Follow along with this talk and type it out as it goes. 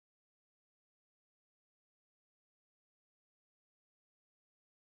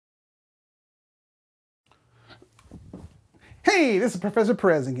Hey, this is Professor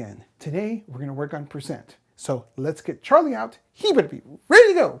Perez again. Today, we're going to work on percent. So let's get Charlie out. He better be ready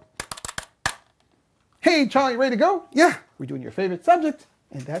to go. Hey, Charlie, ready to go? Yeah, we're doing your favorite subject,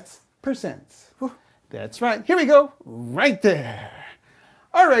 and that's percents. That's right. Here we go. Right there.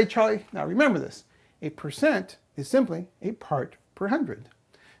 All right, Charlie. Now remember this. A percent is simply a part per 100.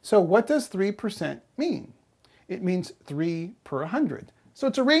 So what does 3% mean? It means 3 per 100. So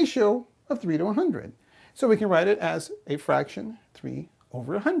it's a ratio of 3 to 100. So we can write it as a fraction 3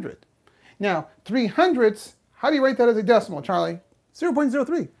 over 100. Now, 3/100ths, how do you write that as a decimal, Charlie?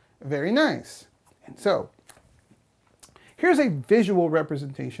 0.03. Very nice. And so, here's a visual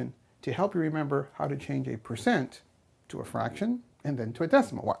representation to help you remember how to change a percent to a fraction and then to a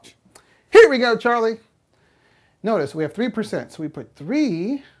decimal. Watch. Here we go, Charlie. Notice we have 3%, so we put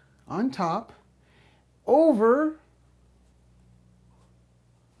 3 on top over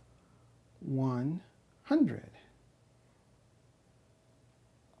 100.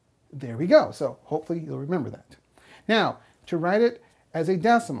 There we go. So hopefully you'll remember that. Now, to write it as a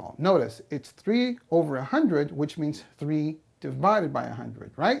decimal, notice it's 3 over 100, which means 3 divided by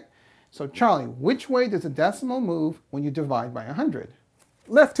 100, right? So Charlie, which way does a decimal move when you divide by 100?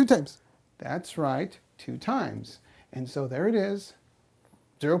 Left 2 times. That's right, 2 times. And so there it is,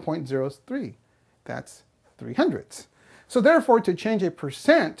 0.03. That's 3/100ths. So therefore, to change a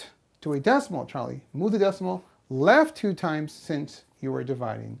percent to a decimal, Charlie, move the decimal left 2 times since you were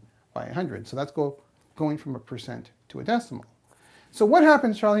dividing by 100. So that's going from a percent to a decimal. So what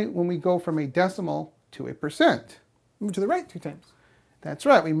happens, Charlie, when we go from a decimal to a percent? Move to the right 2 times. That's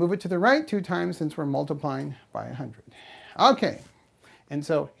right. We move it to the right 2 times since we're multiplying by 100. Okay. And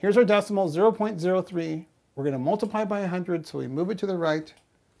so here's our decimal, 0.03. We're going to multiply by 100, so we move it to the right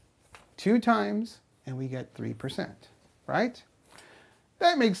 2 times, and we get 3%, right?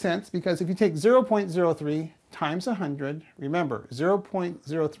 That makes sense because if you take 0.03 times 100, remember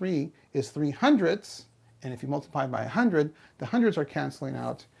 0.03 is 3/100ths, and if you multiply by 100, the hundreds are canceling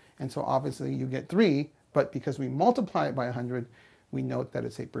out, and so obviously you get 3, but because we multiply it by 100, we note that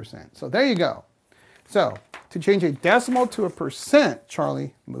it's a percent. So there you go. So to change a decimal to a percent,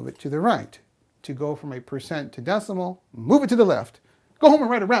 Charlie, move it to the right. To go from a percent to decimal, move it to the left. Go home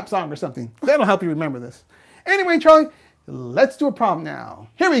and write a rap song or something. That'll help you remember this. Anyway, Charlie, let's do a problem now.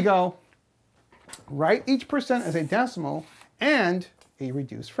 Here we go. Write each percent as a decimal and a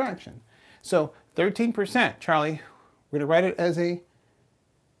reduced fraction. So 13%, Charlie, we're going to write it as a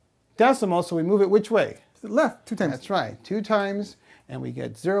decimal, so we move it which way? To the left 2 times. That's right, 2 times, and we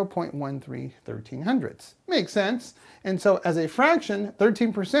get 0.13 13/100ths. Makes sense. And so as a fraction,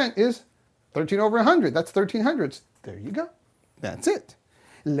 13% is 13 over 100. That's 13/100ths. There you go. That's it.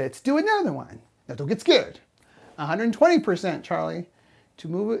 Let's do another one. Now don't get scared. 120%, Charlie. To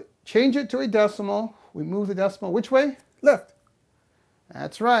move it, change it to a decimal, we move the decimal which way? Left.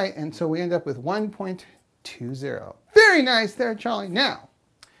 That's right. And so we end up with 1.20. Very nice there, Charlie. Now,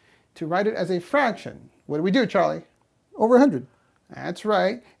 to write it as a fraction, what do we do, Charlie? Over 100. That's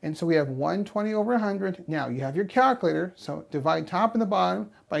right. And so we have 120 over 100. Now, you have your calculator, so divide top and the bottom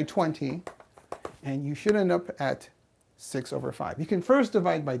by 20, and you should end up at 6 over 5. You can first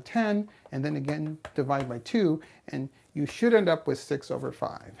divide by 10, and then again divide by 2, and you should end up with 6 over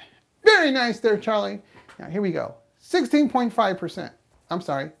 5. Very nice there, Charlie. Now, here we go. 16.5%. I'm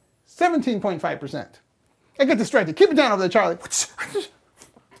sorry, 17.5%. I get distracted. Keep it down over there, Charlie.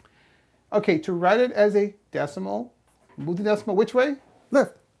 Okay, to write it as a decimal, move the decimal which way?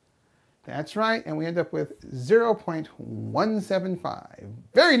 Left. That's right, and we end up with 0.175.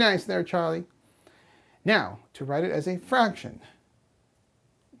 Very nice there, Charlie. Now, to write it as a fraction,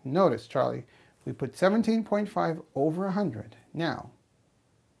 notice, Charlie, we put 17.5 over 100. Now,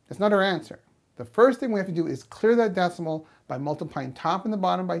 that's not our answer. The first thing we have to do is clear that decimal by multiplying top and the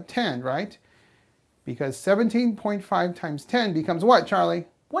bottom by 10, right? Because 17.5 times 10 becomes what, Charlie?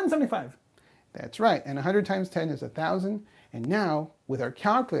 175. That's right, and 100 times 10 is 1,000. And now, with our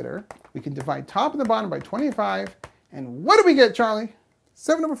calculator, we can divide top and the bottom by 25. And what do we get, Charlie?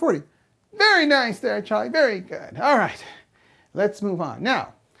 7 over 40. Very nice there, Charlie. Very good. All right, let's move on.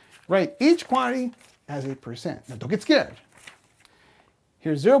 Now, write each quantity as a percent. Now, don't get scared.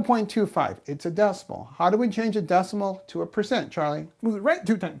 Here's 0.25. It's a decimal. How do we change a decimal to a percent, Charlie? Move it right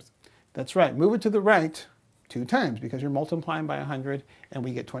 2 times. That's right. Move it to the right 2 times because you're multiplying by 100, and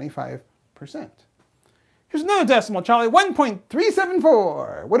we get 25%. Here's another decimal, Charlie.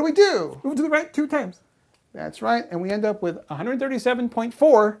 1.374. What do we do? Move to the right 2 times. That's right, and we end up with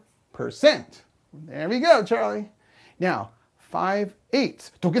 137.4%. There we go, Charlie. Now,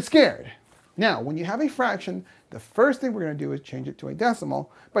 5/8. Don't get scared. Now, when you have a fraction, the first thing we're going to do is change it to a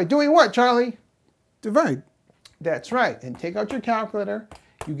decimal by doing what, Charlie? Divide. That's right. And take out your calculator.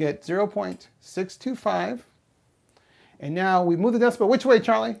 You get 0.625. And now we move the decimal which way,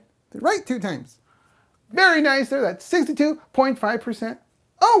 Charlie? To the right 2 times. Very nice there. That's 62.5%.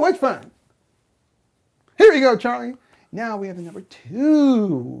 Oh, what fun. Here we go, Charlie. Now we have the number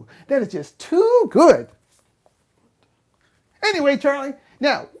 2. That is just too good. Anyway, Charlie,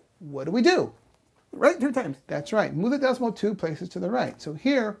 now what do we do? Right 2 times. That's right. Move the decimal 2 places to the right. So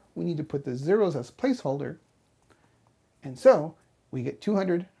here we need to put the zeros as placeholder. And so we get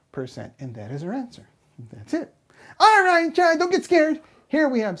 200%. And that is our answer. That's it. All right, Charlie, don't get scared. Here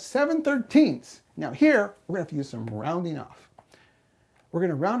we have 7/13. Now here we're going to have to use some rounding off. We're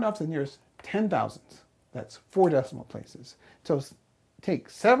going to round off to the nearest 10 thousandths. That's 4 decimal places. So take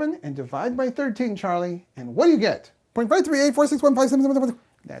 7 and divide by 13, Charlie. And what do you get? 0.538461577.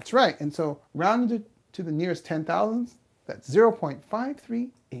 That's right. And so rounded to the nearest 10 thousandths, that's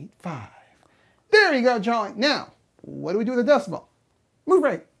 0.5385. There you go, Charlie. Now, what do we do with the decimal? Move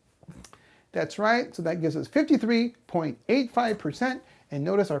right. That's right. So that gives us 53.85%. And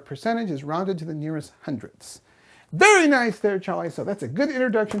notice our percentage is rounded to the nearest hundredths. Very nice there, Charlie. So that's a good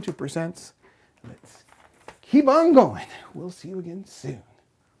introduction to percents. Let's keep on going. We'll see you again soon.